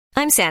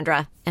I'm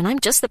Sandra, and I'm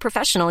just the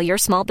professional your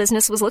small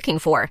business was looking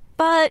for.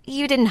 But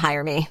you didn't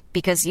hire me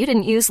because you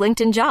didn't use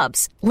LinkedIn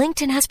Jobs.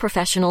 LinkedIn has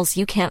professionals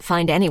you can't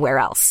find anywhere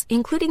else,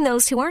 including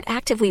those who aren't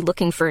actively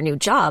looking for a new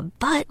job,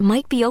 but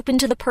might be open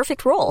to the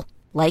perfect role,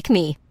 like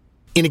me.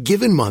 In a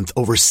given month,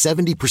 over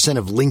 70%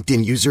 of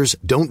LinkedIn users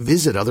don't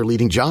visit other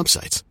leading job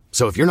sites.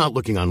 So if you're not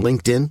looking on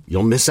LinkedIn,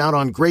 you'll miss out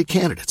on great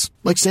candidates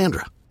like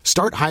Sandra.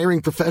 Start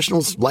hiring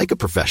professionals like a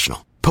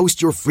professional.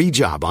 Post your free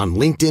job on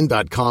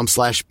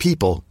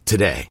linkedin.com/people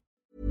today.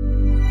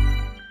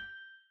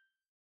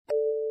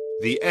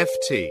 The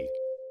FT.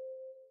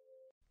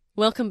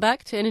 Welcome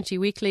back to Energy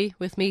Weekly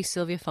with me,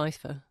 Sylvia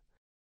Pfeiffer.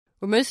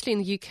 We're mostly in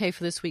the UK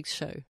for this week's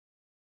show.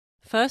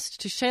 First,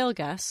 to shale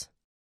gas,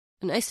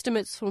 and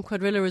estimates from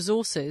Quadrilla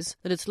Resources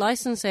that its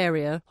licence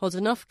area holds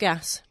enough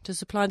gas to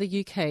supply the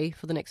UK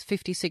for the next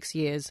 56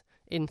 years,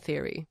 in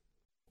theory.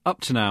 Up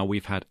to now,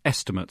 we've had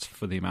estimates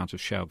for the amount of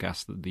shale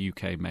gas that the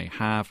UK may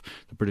have.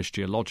 The British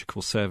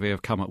Geological Survey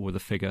have come up with a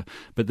figure,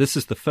 but this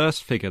is the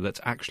first figure that's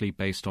actually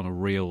based on a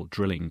real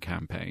drilling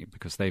campaign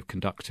because they've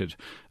conducted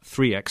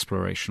 3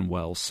 exploration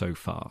wells so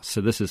far.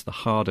 So this is the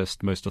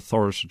hardest, most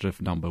authoritative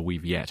number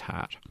we've yet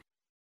had.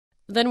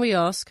 Then we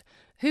ask,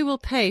 who will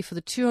pay for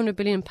the £200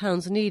 billion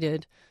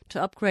needed to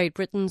upgrade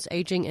Britain's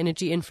ageing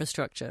energy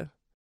infrastructure?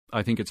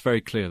 I think it's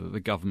very clear that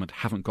the government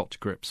haven't got to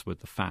grips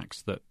with the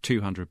fact that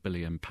 £200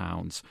 billion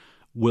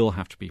will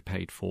have to be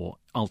paid for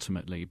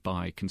ultimately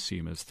by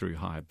consumers through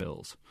higher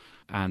bills.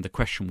 And the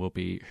question will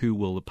be, who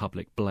will the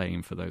public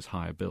blame for those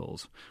higher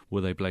bills?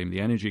 Will they blame the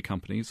energy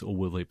companies or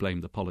will they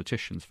blame the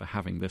politicians for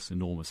having this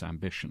enormous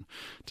ambition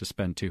to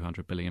spend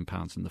 £200 billion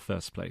in the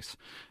first place?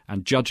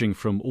 And judging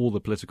from all the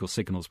political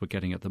signals we're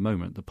getting at the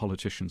moment, the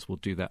politicians will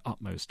do their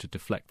utmost to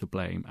deflect the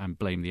blame and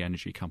blame the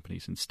energy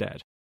companies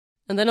instead.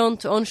 And then on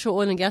to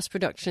onshore oil and gas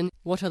production.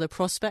 What are the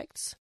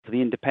prospects? For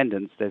the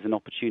independents, there's an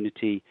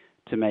opportunity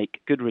to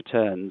make good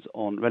returns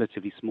on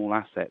relatively small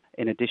assets,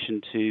 in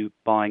addition to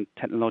buying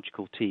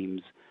technological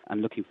teams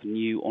and looking for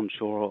new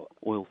onshore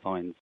oil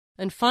finds.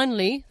 And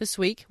finally, this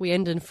week, we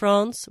end in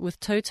France with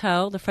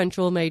Total, the French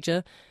oil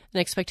major, and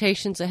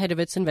expectations ahead of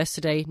its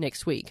Investor Day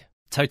next week.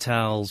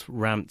 Total's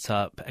ramped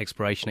up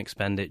exploration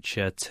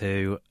expenditure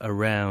to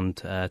around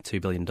 $2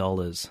 billion.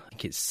 I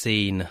think it's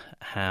seen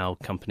how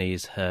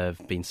companies have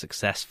been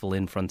successful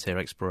in frontier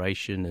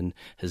exploration and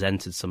has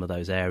entered some of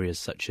those areas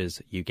such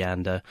as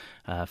Uganda,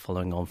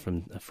 following on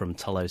from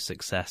Tullows'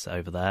 success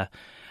over there,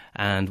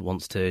 and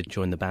wants to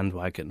join the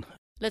bandwagon.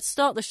 Let's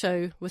start the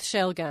show with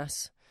shale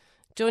gas.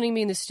 Joining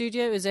me in the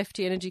studio is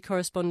FT Energy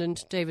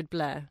correspondent David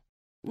Blair.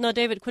 Now,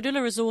 David,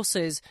 Quadrilla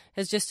Resources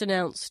has just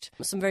announced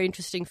some very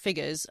interesting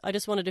figures. I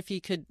just wondered if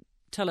you could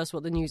tell us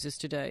what the news is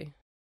today.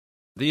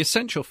 The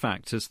essential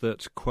fact is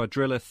that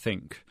Quadrilla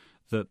think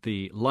that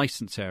the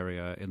licence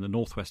area in the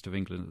northwest of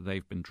England that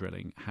they've been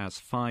drilling has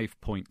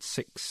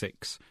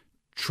 5.66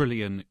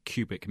 trillion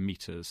cubic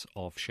metres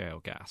of shale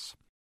gas.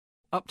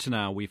 Up to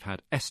now, we've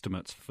had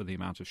estimates for the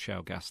amount of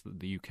shale gas that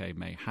the UK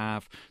may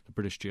have. The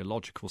British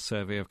Geological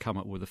Survey have come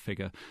up with a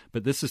figure,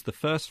 but this is the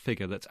first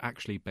figure that's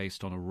actually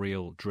based on a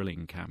real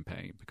drilling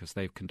campaign because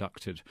they've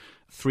conducted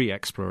 3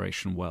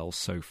 exploration wells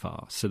so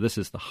far. So this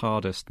is the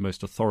hardest,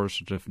 most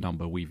authoritative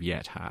number we've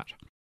yet had.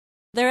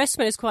 Their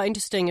estimate is quite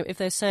interesting if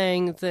they're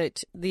saying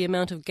that the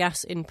amount of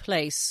gas in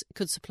place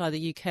could supply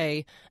the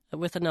UK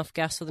with enough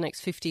gas for the next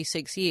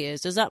 56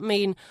 years. Does that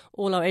mean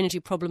all our energy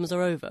problems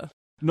are over?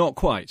 Not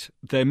quite.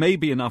 There may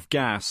be enough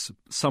gas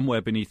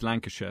somewhere beneath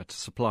Lancashire to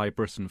supply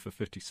Britain for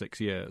 56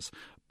 years,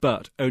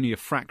 but only a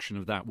fraction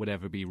of that would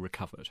ever be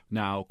recovered.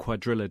 Now,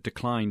 Quadrilla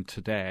declined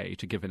today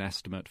to give an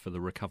estimate for the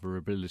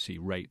recoverability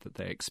rate that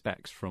they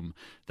expect from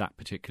that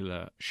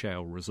particular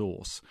shale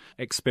resource.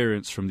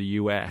 Experience from the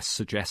US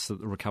suggests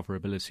that the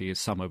recoverability is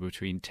somewhere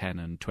between 10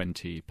 and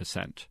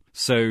 20%.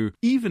 So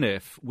even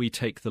if we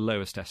take the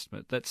lowest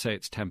estimate, let's say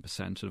it's 10%,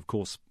 and of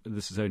course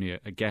this is only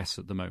a guess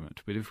at the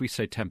moment, but if we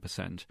say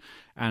 10%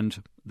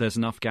 and there's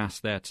enough gas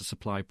there to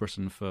supply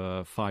Britain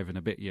for 5 and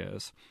a bit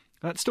years,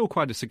 that's still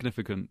quite a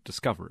significant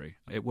discovery.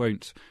 It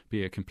won't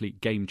be a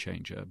complete game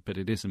changer, but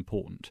it is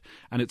important.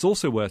 And it's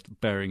also worth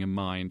bearing in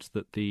mind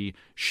that the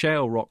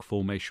shale rock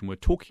formation we're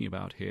talking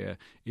about here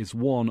is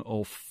one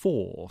of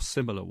 4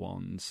 similar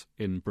ones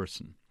in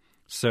Britain.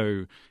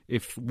 So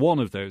if one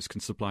of those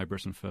can supply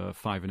Britain for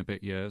 5 and a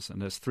bit years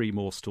and there's 3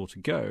 more still to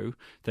go,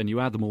 then you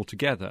add them all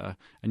together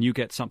and you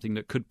get something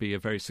that could be a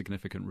very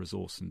significant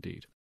resource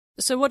indeed.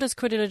 So what does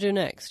Quadrilla do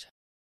next?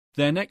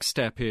 Their next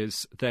step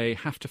is they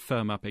have to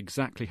firm up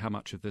exactly how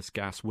much of this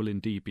gas will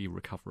indeed be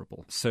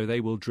recoverable. So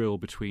they will drill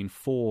between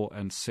 4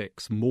 and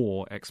 6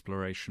 more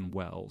exploration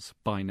wells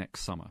by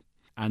next summer.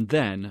 And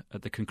then,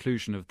 at the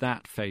conclusion of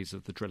that phase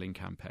of the drilling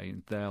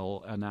campaign,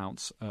 they'll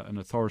announce an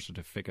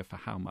authoritative figure for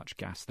how much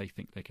gas they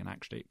think they can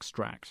actually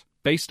extract.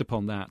 Based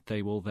upon that,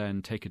 they will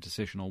then take a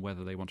decision on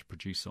whether they want to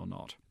produce or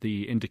not.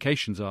 The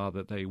indications are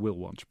that they will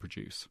want to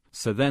produce.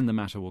 So then the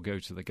matter will go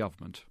to the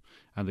government,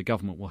 and the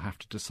government will have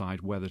to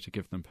decide whether to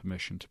give them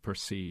permission to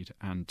proceed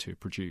and to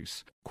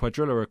produce.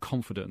 Quadrilla are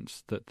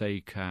confident that they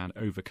can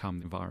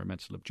overcome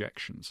environmental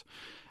objections.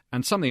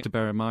 And something to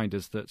bear in mind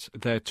is that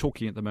they're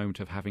talking at the moment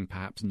of having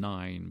perhaps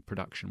 9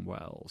 production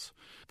wells.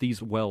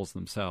 These wells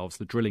themselves,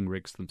 the drilling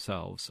rigs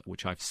themselves,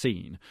 which I've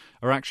seen,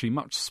 are actually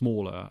much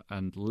smaller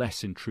and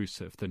less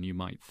intrusive than you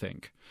might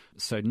think.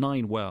 So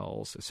 9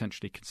 wells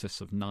essentially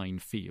consists of 9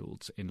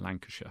 fields in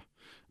Lancashire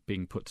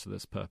being put to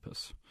this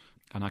purpose.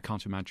 And I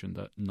can't imagine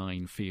that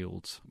 9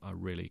 fields are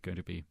really going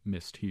to be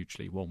missed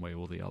hugely one way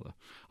or the other.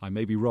 I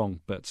may be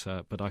wrong, but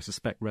I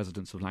suspect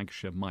residents of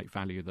Lancashire might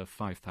value the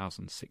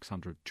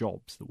 5,600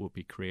 jobs that will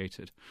be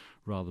created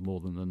rather more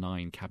than the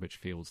 9 cabbage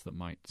fields that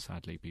might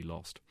sadly be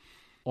lost.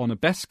 On a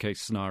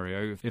best-case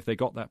scenario, if they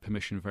got that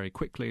permission very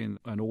quickly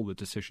and all the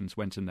decisions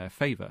went in their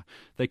favour,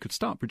 they could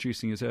start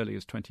producing as early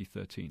as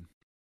 2013.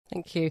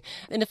 Thank you.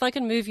 And if I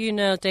can move you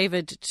now,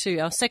 David, to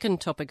our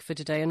second topic for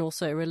today and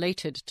also a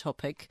related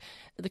topic.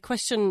 The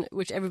question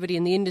which everybody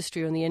in the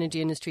industry or in the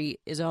energy industry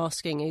is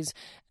asking is,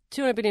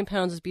 £200 billion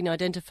has been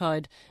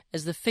identified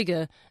as the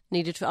figure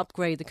needed to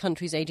upgrade the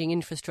country's ageing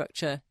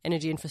infrastructure,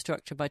 energy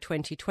infrastructure by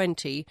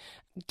 2020.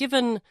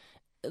 Given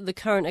the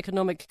current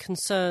economic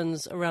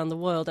concerns around the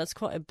world, that's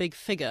quite a big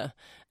figure.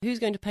 Who's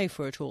going to pay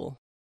for it all?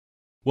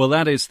 Well,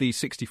 that is the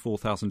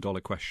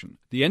 $64,000 question.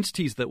 The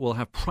entities that will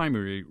have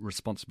primary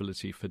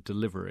responsibility for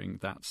delivering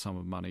that sum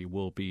of money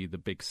will be the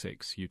big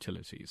 6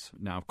 utilities.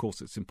 Now, of course,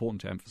 it's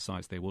important to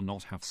emphasise they will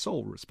not have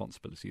sole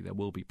responsibility. There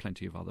will be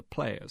plenty of other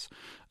players.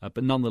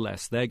 But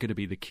nonetheless, they're going to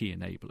be the key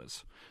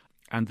enablers.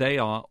 And they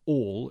are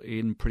all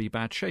in pretty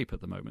bad shape at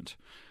the moment.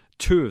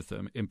 2 of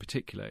them in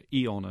particular,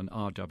 E.ON and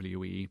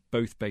RWE,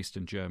 both based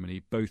in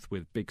Germany, both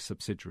with big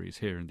subsidiaries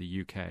here in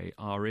the UK,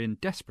 are in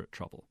desperate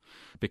trouble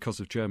because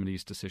of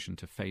Germany's decision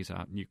to phase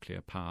out nuclear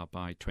power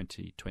by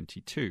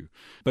 2022.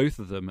 Both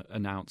of them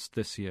announced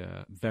this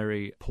year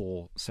very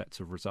poor sets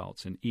of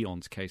results. In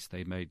E.ON's case,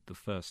 they made the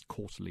first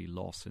quarterly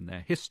loss in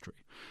their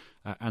history.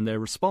 And their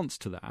response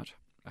to that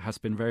has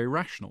been very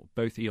rational.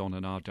 Both E.ON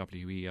and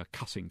RWE are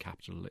cutting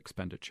capital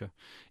expenditure.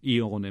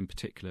 E.ON in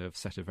particular have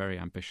set a very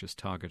ambitious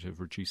target of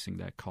reducing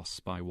their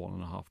costs by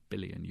 €1.5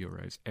 billion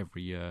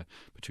every year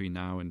between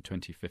now and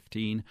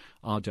 2015.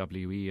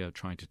 RWE are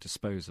trying to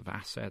dispose of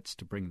assets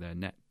to bring their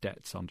net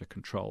debts under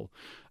control.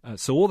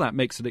 So all that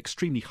makes it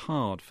extremely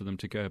hard for them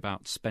to go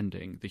about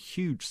spending the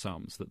huge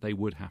sums that they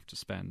would have to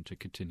spend to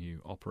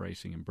continue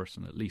operating in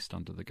Britain, at least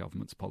under the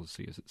government's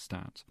policy as it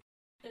stands.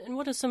 And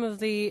what are some of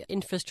the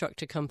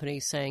infrastructure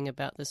companies saying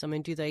about this? I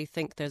mean, do they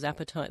think there's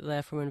appetite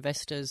there from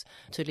investors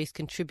to at least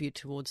contribute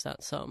towards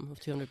that sum of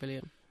 $200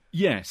 billion?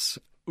 Yes.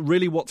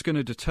 Really what's going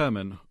to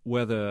determine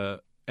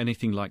whether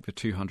anything like the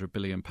 £200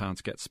 billion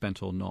gets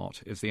spent or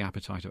not is the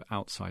appetite of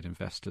outside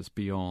investors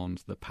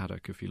beyond the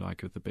paddock, if you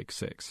like, of the big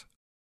 6.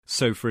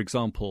 So, for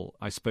example,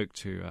 I spoke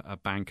to a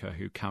banker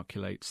who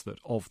calculates that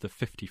of the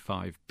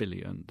 $55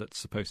 billion that's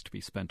supposed to be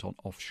spent on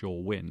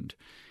offshore wind,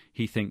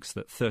 he thinks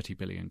that $30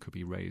 billion could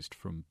be raised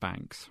from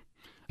banks.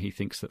 He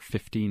thinks that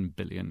 $15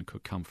 billion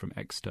could come from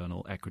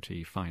external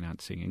equity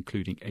financing,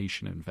 including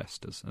Asian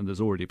investors. And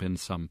there's already been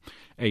some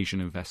Asian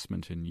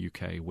investment in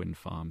UK wind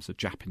farms. A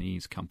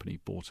Japanese company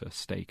bought a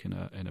stake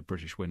in a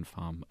British wind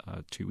farm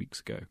 2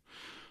 weeks ago.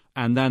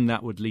 And then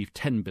that would leave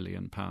 £10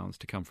 billion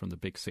to come from the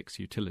big 6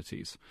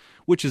 utilities,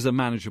 which is a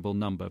manageable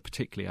number,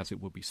 particularly as it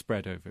will be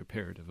spread over a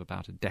period of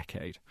about a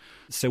decade.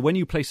 So when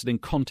you place it in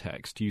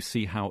context, you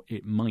see how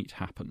it might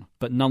happen.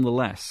 But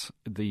nonetheless,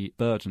 the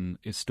burden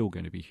is still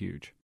going to be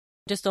huge.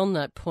 Just on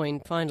that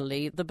point,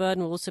 finally, the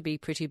burden will also be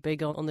pretty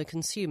big on the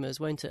consumers,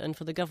 won't it? And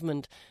for the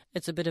government,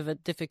 it's a bit of a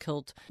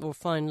difficult or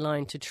fine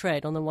line to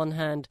tread. On the one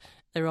hand,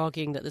 they're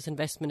arguing that this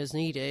investment is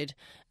needed.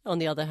 On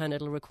the other hand,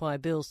 it'll require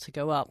bills to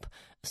go up.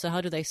 So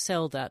how do they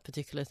sell that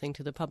particular thing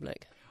to the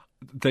public?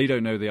 They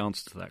don't know the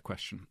answer to that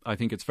question. I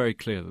think it's very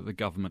clear that the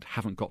government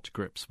haven't got to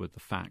grips with the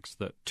fact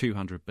that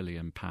 £200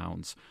 billion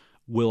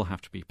will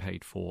have to be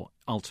paid for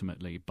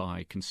ultimately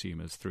by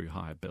consumers through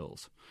higher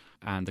bills.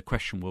 And the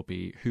question will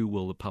be, who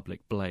will the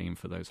public blame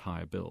for those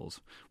higher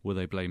bills? Will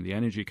they blame the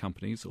energy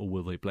companies, or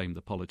will they blame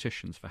the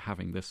politicians for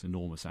having this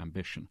enormous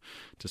ambition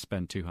to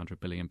spend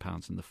 £200 billion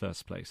in the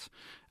first place?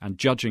 And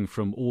judging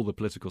from all the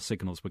political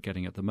signals we're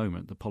getting at the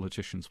moment, the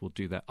politicians will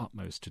do their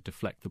utmost to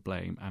deflect the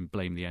blame and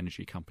blame the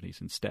energy companies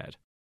instead.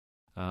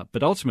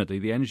 But ultimately,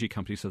 the energy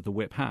companies have the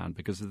whip hand,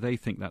 because if they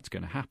think that's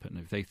going to happen,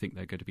 if they think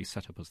they're going to be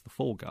set up as the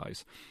fall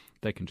guys,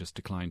 they can just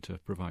decline to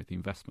provide the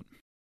investment.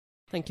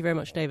 Thank you very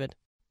much, David.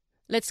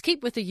 Let's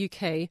keep with the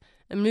UK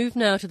and move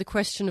now to the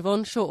question of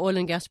onshore oil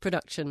and gas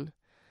production.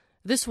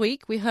 This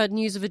week, we heard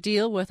news of a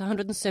deal worth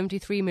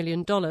 $173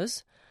 million.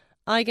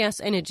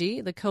 iGas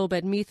Energy, the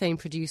coalbed methane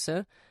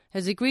producer,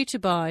 has agreed to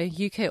buy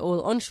UK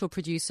oil onshore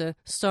producer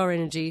Star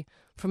Energy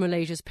from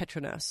Malaysia's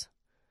Petronas.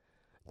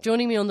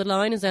 Joining me on the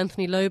line is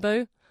Anthony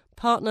Lobo,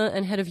 partner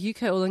and head of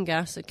UK Oil and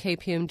Gas at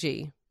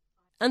KPMG.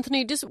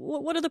 Anthony, just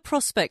what are the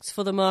prospects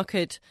for the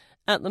market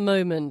at the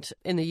moment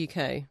in the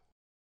UK?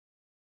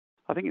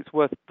 I think it's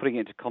worth putting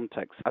it into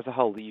context. As a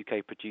whole, the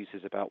UK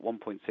produces about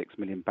 1.6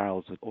 million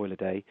barrels of oil a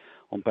day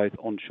on both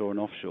onshore and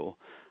offshore.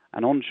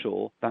 And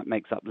onshore, that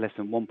makes up less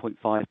than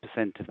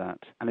 1.5% of that.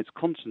 And it's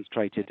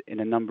concentrated in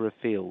a number of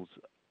fields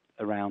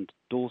around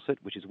Dorset,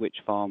 which is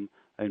Wyche Farm,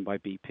 owned by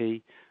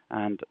BP,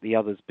 and the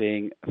others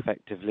being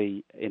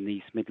effectively in the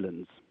East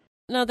Midlands.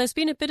 Now, there's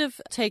been a bit of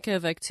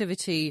takeover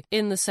activity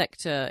in the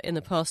sector in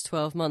the past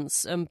 12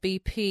 months.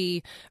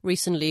 BP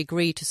recently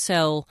agreed to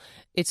sell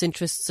its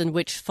interests in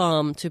Wyche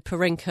Farm to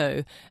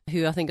Perenco,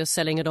 who I think are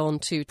selling it on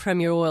to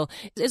Premier Oil.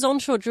 Is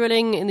onshore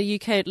drilling in the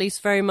UK at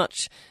least very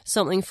much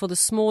something for the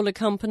smaller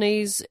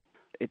companies?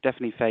 It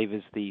definitely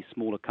favours the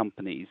smaller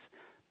companies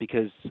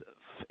because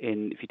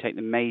if you take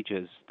the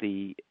majors,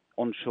 the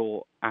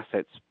onshore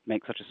assets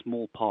make such a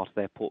small part of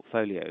their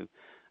portfolio,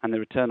 and the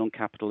return on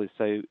capital is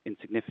so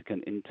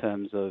insignificant in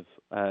terms of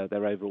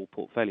their overall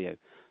portfolio.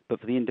 But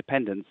for the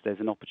independents, there's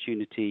an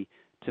opportunity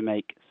to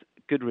make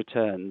good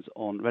returns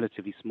on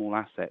relatively small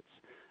assets,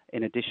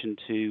 in addition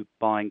to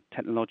buying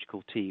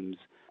technological teams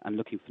and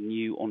looking for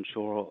new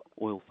onshore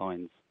oil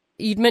finds.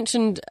 You'd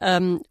mentioned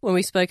when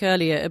we spoke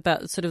earlier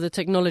about sort of the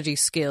technology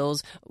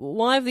skills.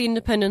 Why have the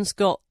independents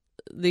got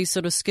these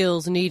sort of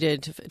skills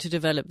needed to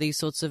develop these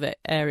sorts of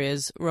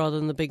areas rather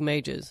than the big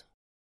majors?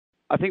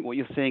 I think what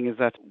you're seeing is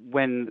that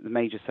when the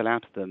majors sell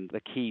out of them, the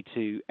key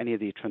to any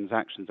of the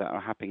transactions that are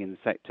happening in the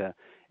sector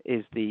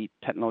is the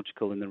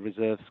technological and the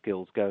reserve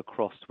skills go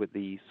across with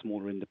the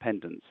smaller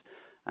independents.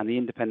 And the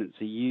independents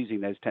are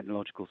using those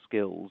technological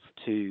skills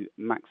to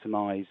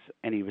maximise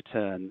any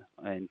return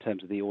in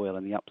terms of the oil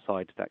and the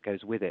upside that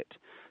goes with it.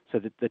 So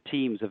the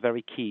teams are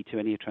very key to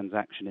any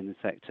transaction in the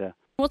sector.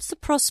 What's the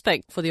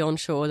prospect for the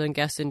onshore oil and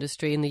gas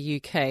industry in the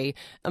UK?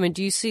 I mean,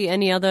 do you see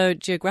any other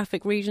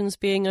geographic regions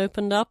being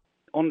opened up?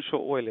 Onshore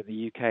oil in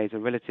the UK is a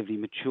relatively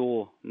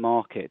mature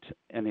market,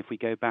 and if we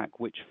go back,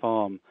 Wyche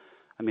Farm,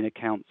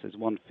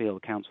 one field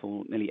accounts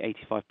for nearly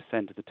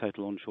 85% of the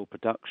total onshore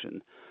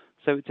production.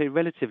 So it's a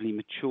relatively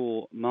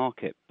mature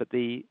market, but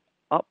the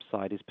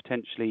upside is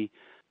potentially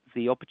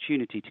the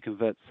opportunity to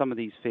convert some of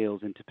these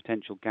fields into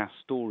potential gas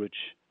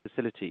storage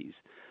facilities.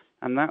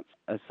 And that's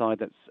a side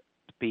that's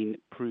been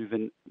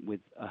proven with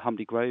a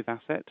Humley Grove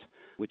asset,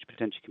 which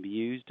potentially can be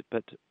used,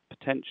 but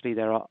potentially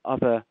there are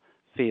other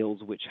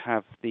fields which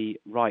have the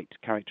right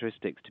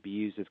characteristics to be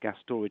used as gas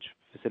storage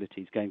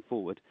facilities going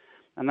forward.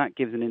 And that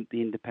gives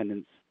the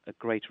independents a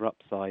greater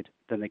upside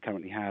than they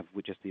currently have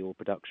with just the oil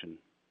production.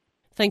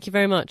 Thank you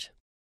very much.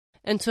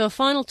 And to our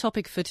final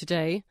topic for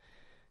today,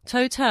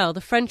 Total,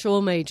 the French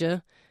oil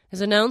major, has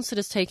announced it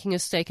is taking a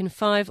stake in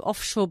 5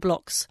 offshore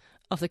blocks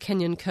off the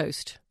Kenyan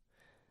coast.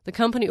 The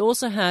company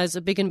also has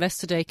a big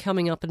investor day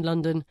coming up in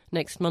London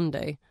next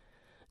Monday.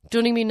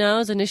 Joining me now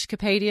is Anish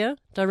Kapadia,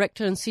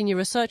 Director and Senior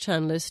Research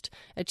Analyst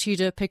at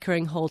Tudor,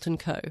 Pickering, Holt &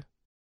 Co.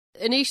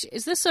 Anish,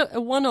 is this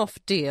a one-off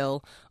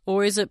deal,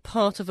 or is it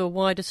part of a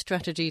wider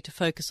strategy to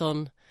focus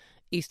on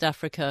East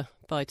Africa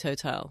by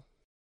Total?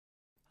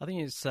 I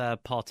think it's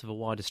part of a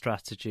wider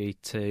strategy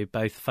to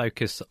both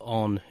focus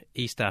on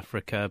East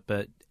Africa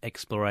but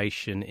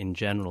exploration in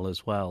general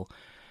as well.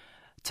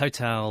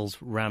 Total's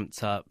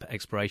ramped up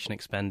exploration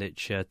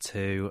expenditure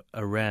to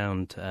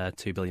around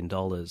 $2 billion.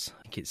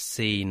 I think it's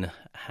seen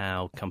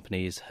how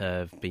companies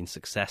have been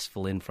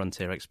successful in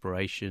frontier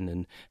exploration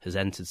and has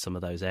entered some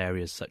of those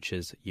areas, such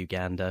as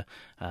Uganda,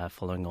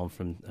 following on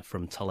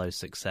from Tullows'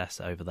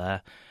 success over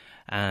there,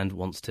 and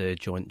wants to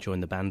join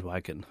the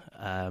bandwagon.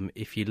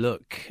 If you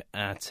look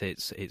at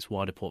its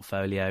wider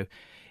portfolio,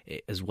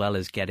 as well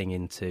as getting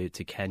into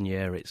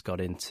Kenya, it's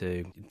got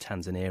into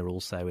Tanzania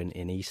also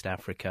in East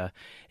Africa.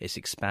 It's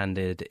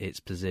expanded its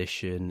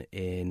position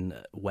in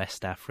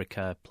West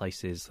Africa,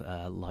 places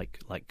like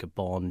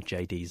Gabon,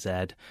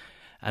 JDZ,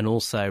 and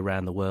also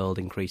around the world,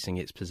 increasing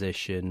its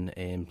position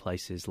in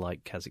places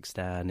like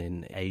Kazakhstan,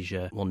 in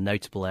Asia. One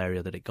notable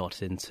area that it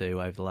got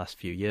into over the last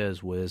few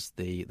years was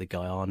the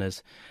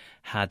Guyanas.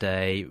 Had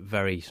a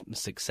very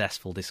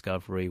successful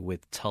discovery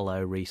with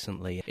Tullow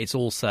recently. It's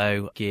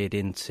also geared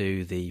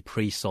into the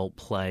pre-salt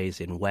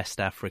plays in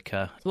West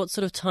Africa. What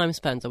sort of time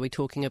spans are we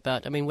talking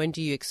about? I mean, when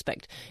do you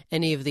expect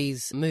any of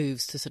these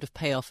moves to sort of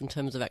pay off in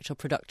terms of actual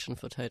production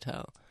for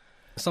Total?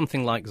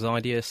 Something like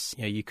Zydius,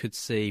 you could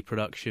see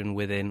production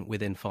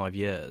within 5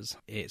 years.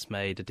 It's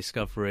made a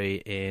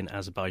discovery in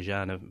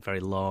Azerbaijan, a very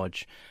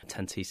large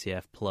 10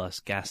 TCF plus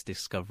gas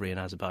discovery in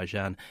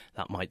Azerbaijan.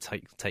 That might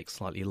take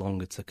slightly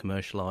longer to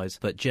commercialise.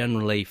 But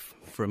generally,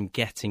 from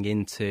getting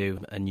into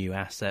a new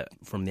asset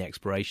from the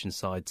exploration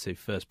side to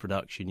first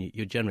production,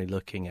 you're generally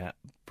looking at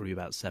probably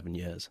about 7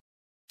 years.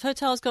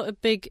 Total's got a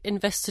big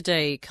investor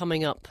day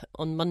coming up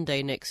on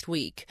Monday next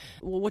week.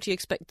 What do you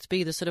expect to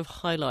be the sort of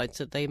highlights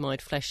that they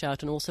might flesh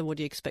out, and also what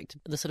do you expect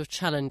the sort of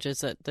challenges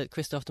that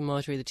Christophe de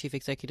Margerie, the chief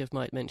executive,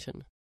 might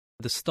mention?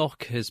 The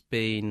stock has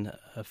been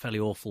a fairly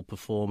awful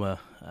performer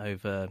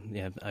over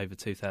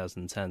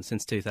 2010.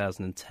 Since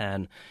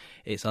 2010,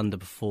 it's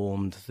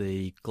underperformed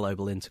the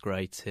global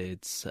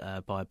integrateds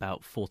by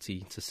about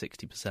 40 to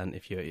 60%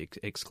 if you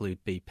exclude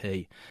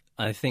BP.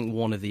 I think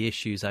one of the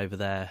issues over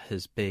there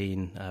has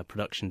been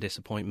production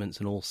disappointments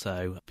and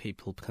also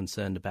people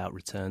concerned about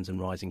returns and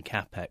rising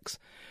capex.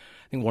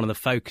 think one of the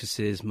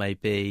focuses may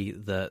be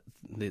that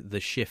the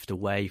shift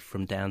away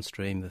from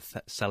downstream,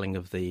 the selling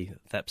of the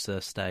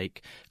Cepsa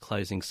stake,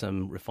 closing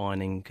some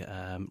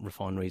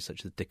refineries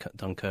such as the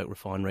Dunkirk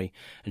refinery,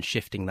 and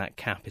shifting that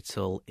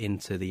capital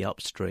into the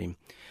upstream.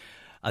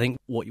 I think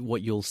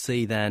what you'll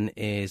see then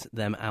is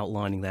them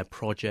outlining their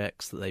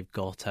projects that they've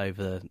got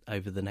over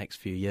the next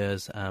few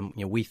years.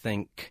 We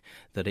think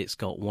that it's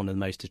got one of the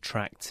most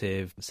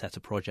attractive set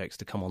of projects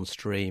to come on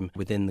stream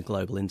within the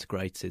global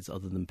integrateds,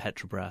 other than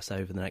Petrobras,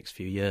 over the next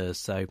few years.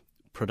 So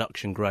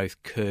production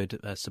growth could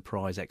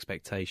surprise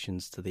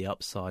expectations to the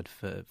upside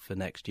for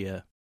next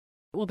year.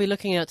 We'll be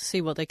looking out to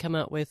see what they come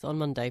out with on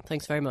Monday.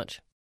 Thanks very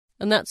much.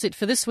 And that's it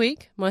for this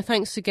week. My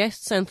thanks to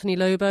guests Anthony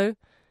Lobo,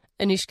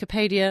 Anish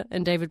Kapadia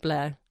and David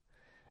Blair.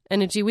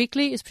 Energy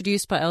Weekly is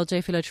produced by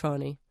LJ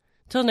Filotrani.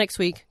 Till next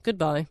week,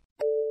 goodbye.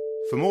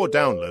 For more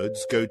downloads,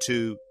 go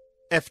to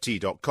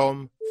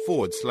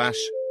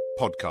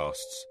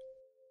ft.com/podcasts.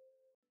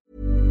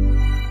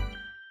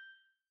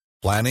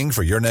 Planning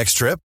for your next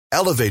trip?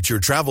 Elevate your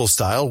travel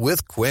style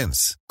with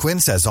Quince.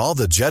 Quince has all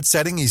the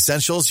jet-setting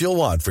essentials you'll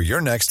want for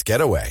your next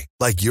getaway,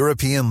 like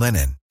European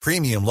linen,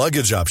 premium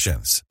luggage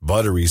options,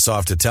 buttery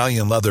soft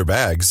Italian leather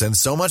bags, and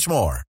so much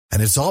more.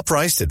 And it's all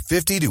priced at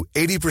 50 to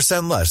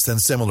 80% less than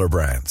similar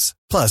brands.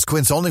 Plus,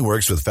 Quince only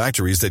works with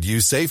factories that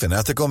use safe and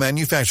ethical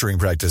manufacturing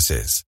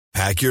practices.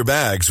 Pack your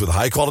bags with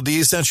high-quality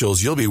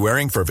essentials you'll be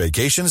wearing for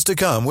vacations to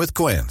come with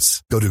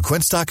Quince. Go to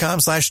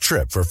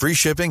quince.com/trip for free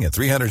shipping and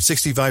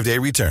 365-day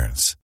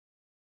returns.